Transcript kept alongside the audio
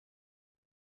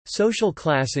Social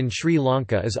class in Sri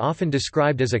Lanka is often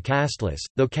described as a casteless,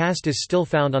 though caste is still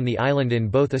found on the island in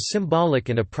both a symbolic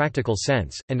and a practical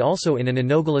sense, and also in an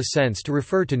analogous sense to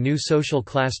refer to new social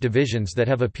class divisions that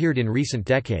have appeared in recent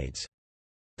decades.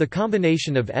 The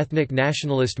combination of ethnic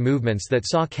nationalist movements that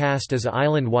saw caste as an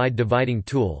island-wide dividing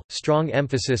tool, strong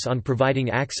emphasis on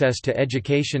providing access to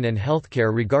education and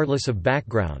healthcare regardless of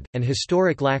background, and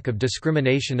historic lack of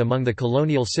discrimination among the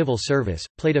colonial civil service,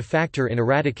 played a factor in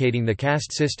eradicating the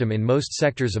caste system in most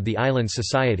sectors of the island's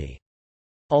society.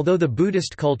 Although the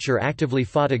Buddhist culture actively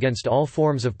fought against all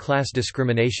forms of class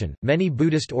discrimination, many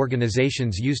Buddhist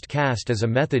organizations used caste as a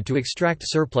method to extract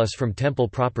surplus from temple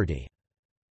property.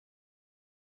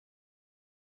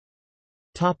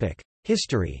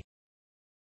 History.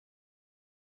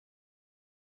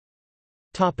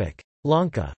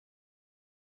 Lanka.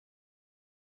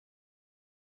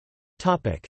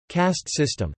 Caste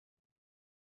system.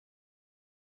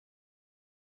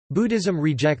 Buddhism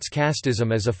rejects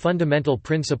casteism as a fundamental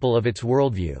principle of its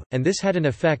worldview, and this had an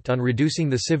effect on reducing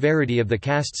the severity of the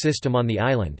caste system on the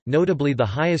island. Notably, the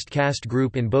highest caste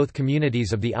group in both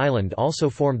communities of the island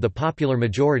also formed the popular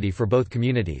majority for both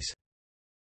communities.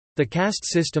 The caste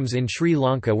systems in Sri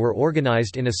Lanka were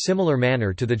organized in a similar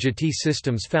manner to the jati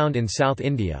systems found in South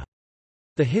India.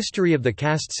 The history of the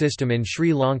caste system in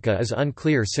Sri Lanka is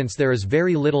unclear since there is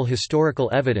very little historical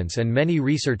evidence and many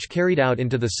research carried out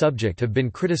into the subject have been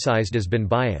criticized as being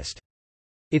biased.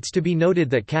 It's to be noted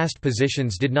that caste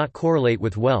positions did not correlate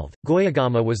with wealth.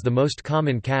 Goyagama was the most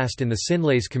common caste in the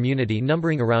Sinhalese community,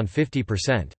 numbering around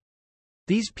 50%.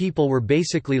 These people were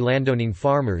basically landowning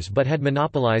farmers but had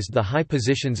monopolized the high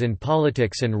positions in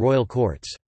politics and royal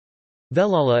courts.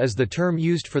 Velala is the term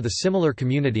used for the similar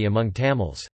community among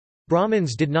Tamils.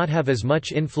 Brahmins did not have as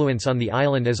much influence on the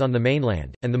island as on the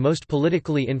mainland, and the most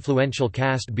politically influential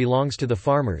caste belongs to the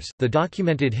farmers. The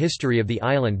documented history of the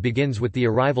island begins with the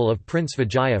arrival of Prince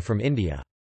Vijaya from India.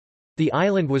 The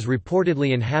island was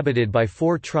reportedly inhabited by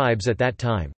 4 tribes at that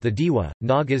time: the Dewa,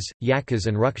 Nagas, Yakas,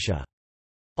 and Ruksha.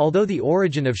 Although the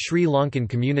origin of Sri Lankan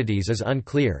communities is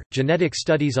unclear, genetic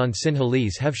studies on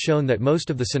Sinhalese have shown that most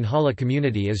of the Sinhala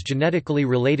community is genetically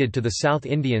related to the South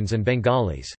Indians and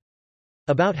Bengalis.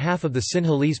 About half of the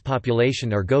Sinhalese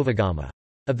population are Govagama.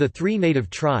 Of the 3 native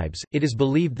tribes, it is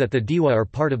believed that the Dewa are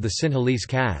part of the Sinhalese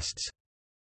castes.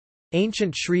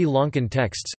 Ancient Sri Lankan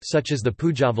texts, such as the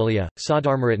Pujavalaya,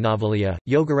 Sadharmaratnavalaya,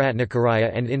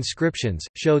 Yogaratnakaraya and inscriptions,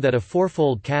 show that a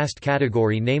 4-fold caste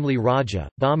category, namely Raja,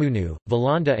 Bamunu,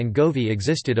 Valanda and Govi,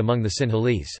 existed among the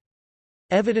Sinhalese.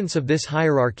 Evidence of this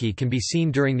hierarchy can be seen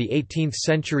during the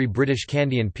 18th-century British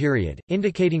Kandyan period,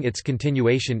 indicating its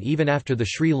continuation even after the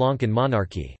Sri Lankan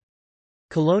monarchy.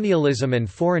 Colonialism and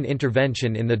foreign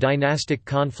intervention in the dynastic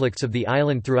conflicts of the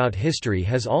island throughout history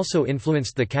has also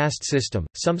influenced the caste system,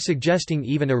 some suggesting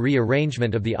even a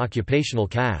rearrangement of the occupational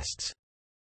castes.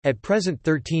 At present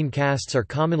 13 castes are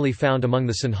commonly found among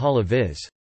the Sinhala viz.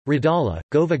 Radala,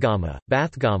 Govagama,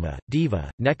 Bathgama,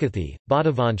 Deva, Nekathi,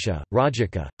 Badavansha,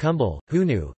 Rajaka, Kumbal,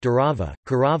 Hunu, Dharava,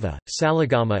 Karava,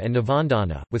 Salagama and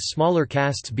Navandana, with smaller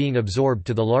castes being absorbed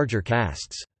to the larger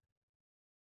castes.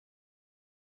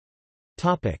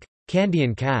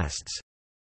 Kandyan castes.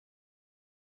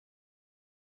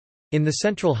 In the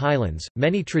Central Highlands,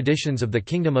 many traditions of the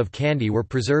Kingdom of Kandy were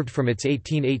preserved from its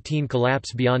 1818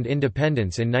 collapse beyond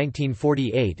independence in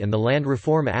 1948 and the Land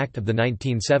Reform Act of the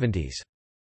 1970s.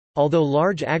 Although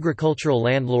large agricultural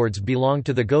landlords belonged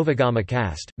to the Govagama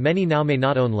caste, many now may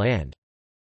not own land.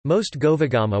 Most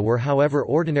Govagama were however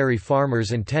ordinary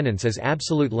farmers and tenants, as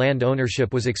absolute land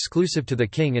ownership was exclusive to the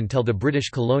king until the British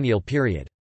colonial period.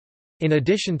 In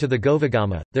addition to the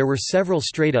Govagama, there were several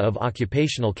strata of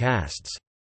occupational castes.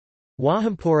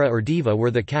 Wahampura or Deva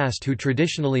were the caste who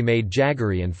traditionally made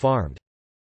jaggery and farmed.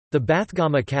 The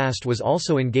Bathgama caste was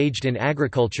also engaged in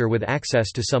agriculture with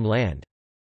access to some land.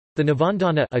 The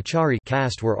Navandana Achari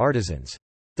caste were artisans.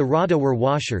 The Radha were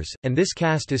washers, and this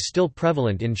caste is still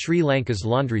prevalent in Sri Lanka's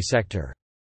laundry sector.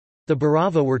 The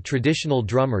Bharava were traditional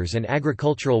drummers and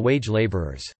agricultural wage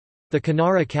labourers. The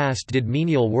Kanara caste did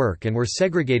menial work and were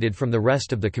segregated from the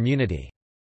rest of the community.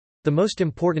 The most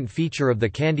important feature of the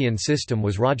Kandyan system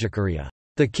was Rajakarya,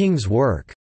 the king's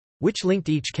work, which linked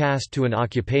each caste to an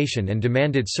occupation and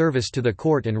demanded service to the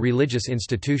court and religious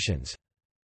institutions.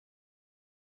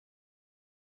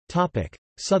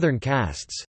 Southern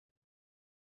castes.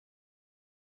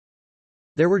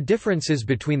 There were differences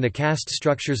between the caste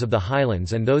structures of the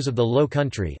highlands and those of the low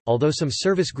country, although some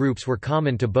service groups were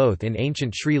common to both in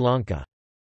ancient Sri Lanka.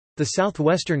 The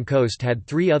southwestern coast had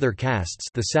 3 other castes,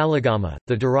 the Salagama,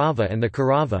 the Dharava and the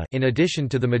Karava, in addition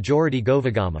to the majority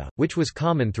Govagama, which was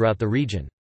common throughout the region.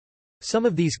 Some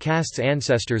of these castes'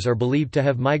 ancestors are believed to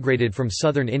have migrated from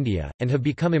southern India, and have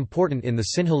become important in the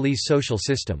Sinhalese social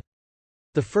system.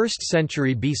 The 1st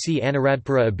century BC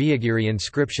Anuradpura Abhayagiri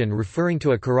inscription referring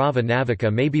to a Kaurava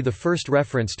Navika may be the first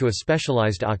reference to a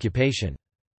specialized occupation.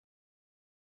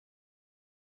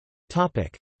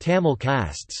 Tamil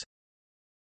castes.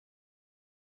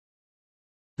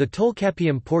 The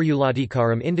Tolkappiyam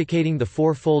Poruladikaram indicating the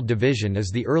fourfold division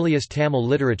is the earliest Tamil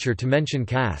literature to mention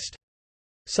caste.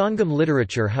 Sangam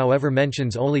literature however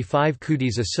mentions only 5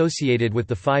 kudis associated with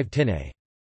the 5 Tinai.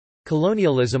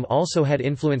 Colonialism also had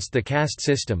influenced the caste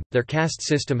system. Their caste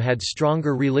system had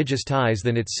stronger religious ties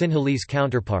than its Sinhalese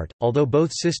counterpart, although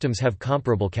both systems have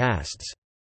comparable castes.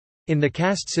 In the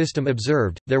caste system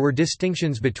observed, there were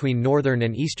distinctions between northern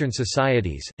and eastern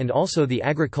societies, and also the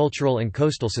agricultural and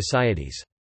coastal societies.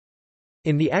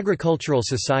 In the agricultural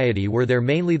society were there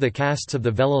mainly the castes of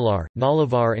the Velalar,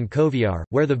 Nalavar and Koviyar,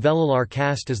 where the Velalar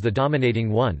caste is the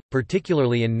dominating one,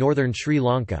 particularly in northern Sri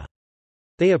Lanka.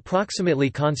 They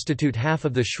approximately constitute half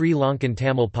of the Sri Lankan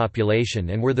Tamil population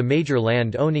and were the major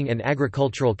land-owning and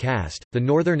agricultural caste. The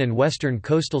northern and western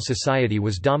coastal society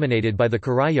was dominated by the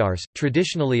Karaiyars,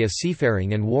 traditionally a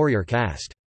seafaring and warrior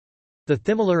caste. The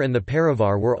Thimilar and the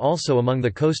Paravar were also among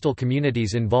the coastal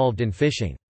communities involved in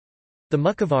fishing. The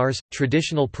Mukhavars,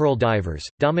 traditional pearl divers,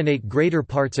 dominate greater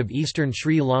parts of eastern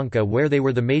Sri Lanka where they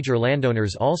were the major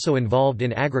landowners also involved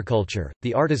in agriculture.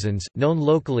 The artisans, known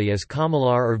locally as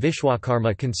Kamalar or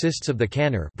Vishwakarma, consists of the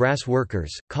canner, brass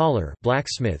workers, collar,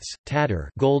 blacksmiths, tatter,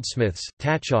 goldsmiths,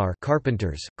 tachar,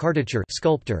 carpenters, cartacher,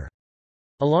 sculptor.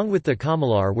 Along with the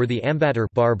Kamalar were the Ambatar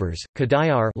barbers,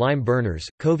 Kadayar lime burners,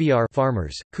 Koviyar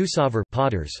farmers, Kusavar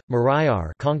potters,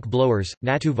 Marayar conch blowers,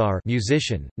 Natuvar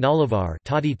musician, Nalavar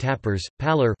toddy tappers,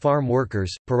 Palar farm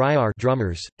workers, Parayar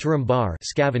drummers, Turumbar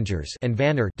scavengers, and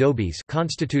Vanar dobis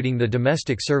constituting the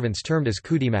domestic servants termed as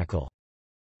Kudimakal.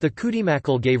 The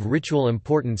Kudimakal gave ritual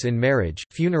importance in marriage,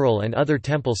 funeral and other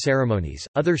temple ceremonies.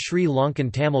 Other Sri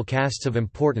Lankan Tamil castes of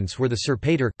importance were the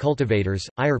Serpatar cultivators,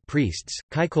 Iyer priests,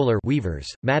 Kaikolar weavers,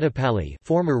 Madapalli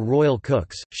former royal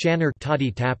cooks, Shanar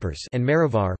toddy tappers and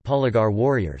Maravar Palagar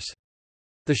warriors.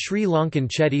 The Sri Lankan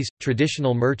Chettis,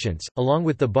 traditional merchants, along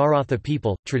with the Bharatha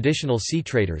people, traditional sea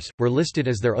traders, were listed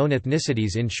as their own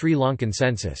ethnicities in Sri Lankan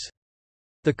census.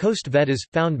 The coast Vedas,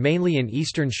 found mainly in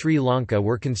eastern Sri Lanka,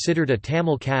 were considered a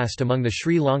Tamil caste among the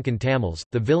Sri Lankan Tamils.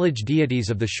 The village deities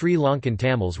of the Sri Lankan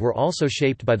Tamils were also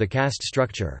shaped by the caste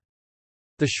structure.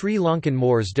 The Sri Lankan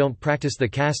Moors don't practice the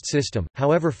caste system,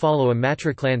 however follow a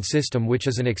matriclan system which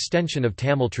is an extension of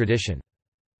Tamil tradition.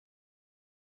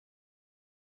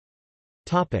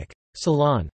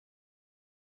 Ceylon.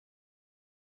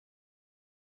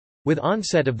 With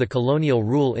onset of the colonial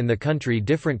rule in the country,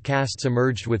 different castes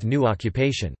emerged with new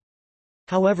occupation.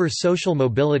 However, social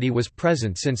mobility was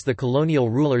present since the colonial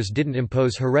rulers didn't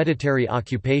impose hereditary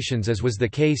occupations as was the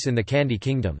case in the Kandy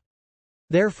kingdom.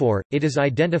 Therefore, it is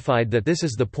identified that this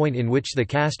is the point in which the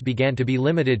caste began to be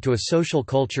limited to a social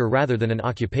culture rather than an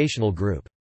occupational group.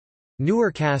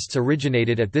 Newer castes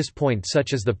originated at this point,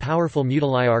 such as the powerful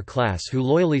Mutilayar class who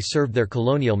loyally served their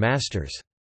colonial masters.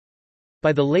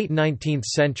 By the late 19th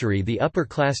century, the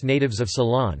upper-class natives of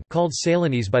Ceylon, called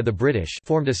Ceylonese by the British,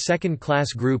 formed a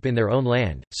second-class group in their own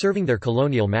land, serving their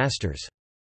colonial masters.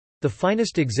 The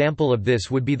finest example of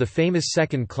this would be the famous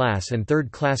second-class and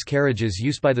third-class carriages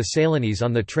used by the Ceylonese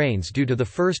on the trains, due to the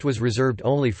first was reserved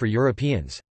only for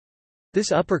Europeans.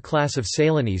 This upper class of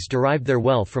Ceylonese derived their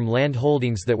wealth from land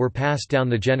holdings that were passed down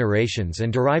the generations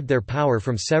and derived their power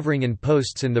from severing in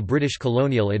posts in the British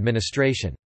colonial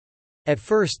administration. At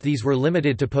first these were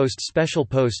limited to special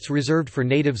posts reserved for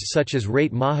natives such as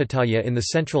Rate Mahataya in the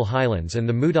Central Highlands and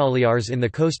the Mudaliyars in the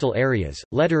coastal areas.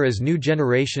 Later, as new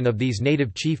generation of these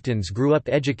native chieftains grew up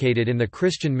educated in the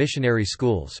Christian missionary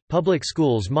schools, public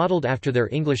schools modelled after their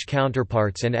English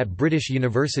counterparts, and at British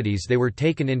universities they were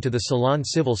taken into the Ceylon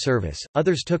civil service,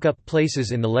 others took up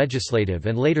places in the legislative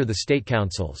and later the state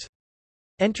councils.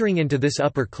 Entering into this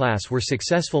upper class were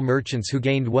successful merchants who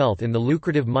gained wealth in the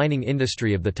lucrative mining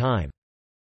industry of the time.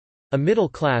 A middle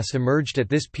class emerged at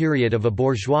this period of a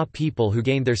bourgeois people who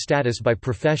gained their status by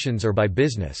professions or by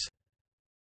business.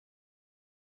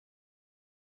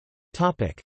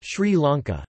 Sri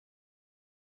Lanka.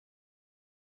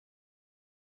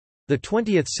 The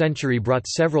 20th century brought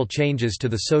several changes to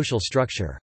the social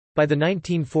structure. By the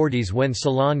 1940s, when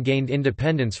Ceylon gained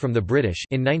independence from the British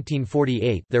in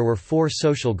 1948, there were 4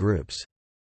 social groups.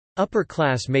 Upper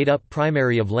class made up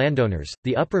primarily of landowners,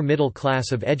 the upper middle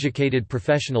class of educated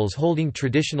professionals holding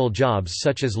traditional jobs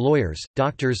such as lawyers,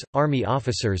 doctors, army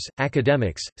officers,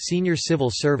 academics, senior civil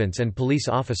servants and police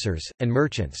officers, and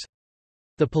merchants.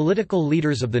 The political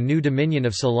leaders of the new Dominion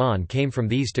of Ceylon came from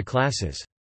these two classes.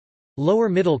 Lower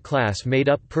middle class made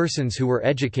up persons who were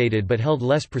educated but held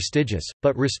less prestigious,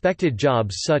 but respected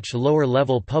jobs such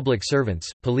lower-level public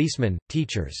servants, policemen,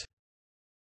 teachers.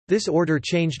 This order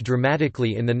changed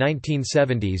dramatically in the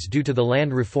 1970s due to the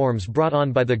land reforms brought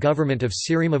on by the government of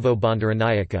Sirimavo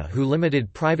Bandaranaike, who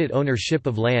limited private ownership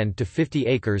of land to 50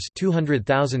 acres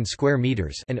 (200,000 square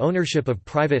meters) and ownership of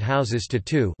private houses to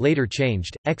 2. Later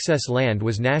changed, excess land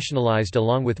was nationalized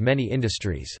along with many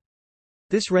industries.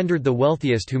 This rendered the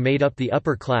wealthiest, who made up the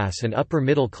upper class and upper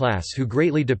middle class, who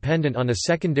greatly dependent on a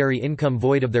secondary income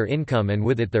void of their income and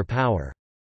with it their power.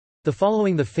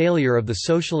 Following the failure of the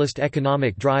socialist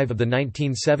economic drive of the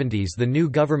 1970s, the new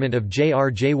government of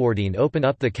J.R. Jayewardene opened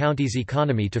up the county's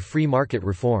economy to free market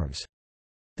reforms.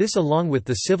 This, along with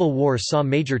the Civil War, saw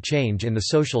major change in the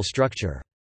social structure.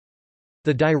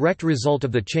 The direct result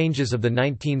of the changes of the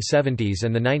 1970s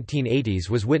and the 1980s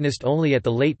was witnessed only at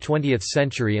the late 20th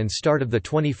century and start of the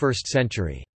 21st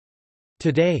century.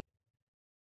 Today,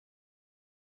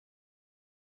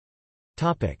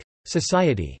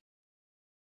 society.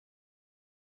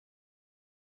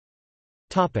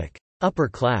 Upper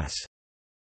class.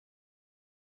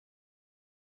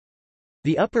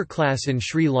 The upper class in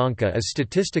Sri Lanka is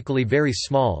statistically very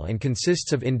small and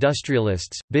consists of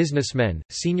industrialists, businessmen,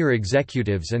 senior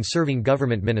executives and serving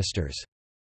government ministers.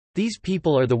 These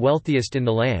people are the wealthiest in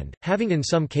the land, having in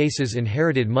some cases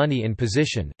inherited money and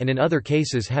position, and in other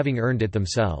cases having earned it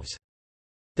themselves.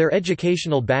 Their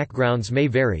educational backgrounds may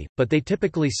vary, but they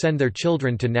typically send their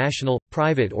children to national,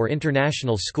 private or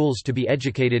international schools to be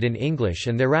educated in English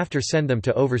and thereafter send them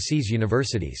to overseas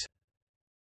universities.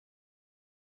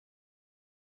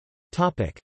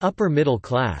 Upper middle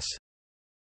class.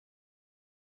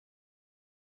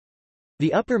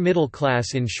 The upper middle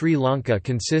class in Sri Lanka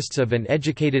consists of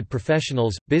educated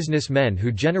professionals, businessmen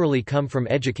who generally come from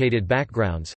educated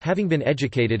backgrounds, having been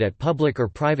educated at public or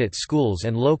private schools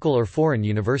and local or foreign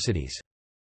universities.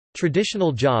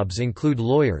 Traditional jobs include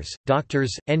lawyers,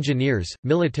 doctors, engineers,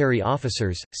 military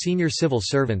officers, senior civil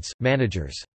servants,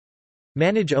 managers.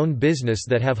 Manage own business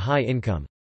that have high income.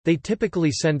 They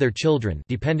typically send their children,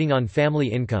 depending on family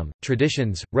income,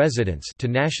 traditions, residence, to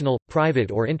national, private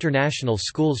or international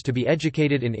schools to be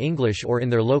educated in English or in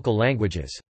their local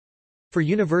languages. For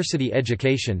university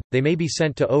education, they may be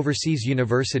sent to overseas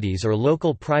universities or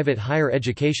local private higher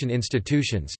education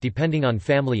institutions depending on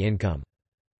family income.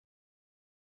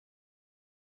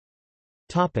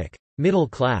 Middle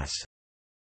class.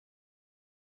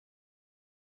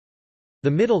 The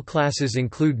middle classes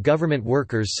include government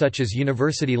workers such as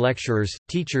university lecturers,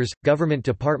 teachers, government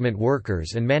department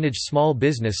workers and manage small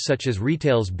business such as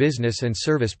retail's business and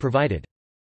service provided.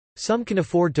 Some can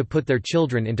afford to put their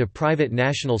children into private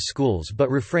national schools but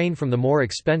refrain from the more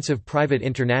expensive private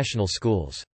international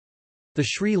schools. The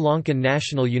Sri Lankan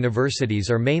national universities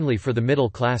are mainly for the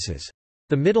middle classes.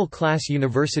 The middle-class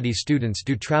university students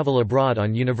do travel abroad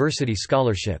on university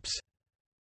scholarships.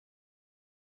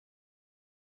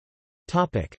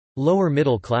 Lower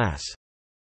middle class.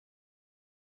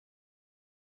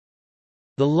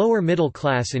 The lower middle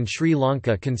class in Sri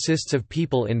Lanka consists of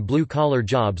people in blue-collar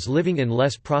jobs living in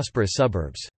less prosperous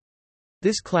suburbs.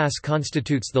 This class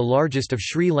constitutes the largest of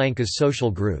Sri Lanka's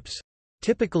social groups.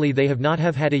 Typically they have not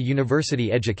had a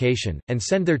university education, and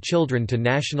send their children to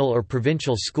national or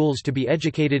provincial schools to be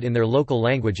educated in their local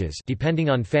languages depending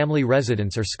on family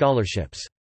residence or scholarships.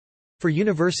 For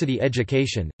university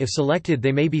education, if selected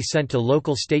they may be sent to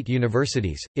local state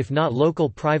universities, if not local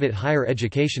private higher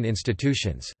education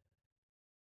institutions.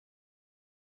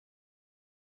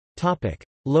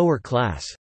 Lower class.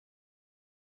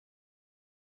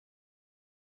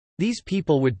 These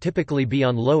people would typically be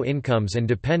on low incomes and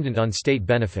dependent on state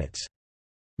benefits.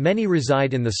 Many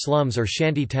reside in the slums or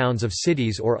shanty towns of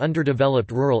cities or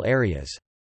underdeveloped rural areas.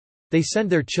 They send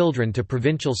their children to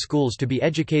provincial schools to be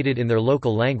educated in their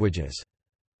local languages.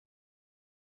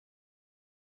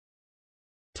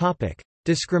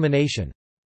 Discrimination.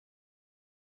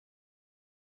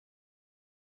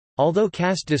 Although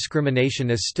caste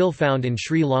discrimination is still found in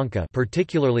Sri Lanka,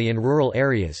 particularly in rural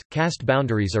areas, caste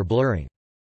boundaries are blurring.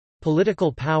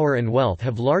 Political power and wealth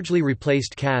have largely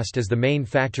replaced caste as the main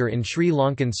factor in Sri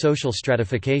Lankan social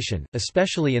stratification,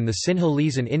 especially in the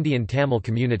Sinhalese and Indian Tamil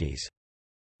communities.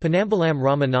 Ponnambalam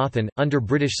Ramanathan, under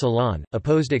British Ceylon,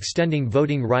 opposed extending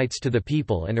voting rights to the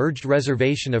people and urged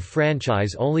reservation of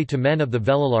franchise only to men of the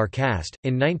Vellalar caste.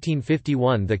 In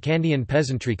 1951, the Kandyan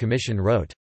Peasantry Commission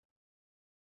wrote,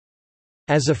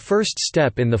 "As a first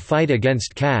step in the fight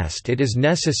against caste, it is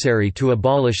necessary to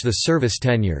abolish the service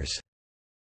tenures."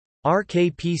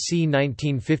 RKPC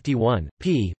 1951,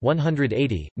 p.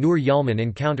 180. Nur Yulman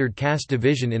encountered caste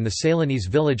division in the Ceylonese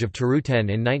village of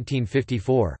Taruten in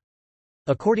 1954.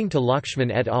 According to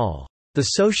Lakshman et al., the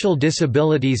Social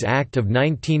Disabilities Act of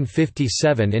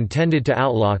 1957 intended to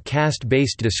outlaw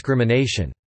caste-based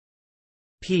discrimination.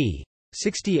 p.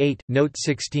 68, note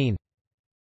 16.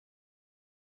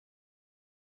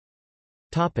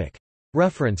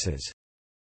 References.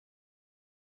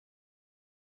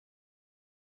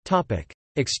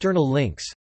 External links.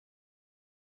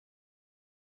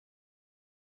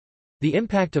 The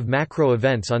impact of macro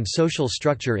events on social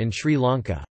structure in Sri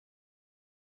Lanka.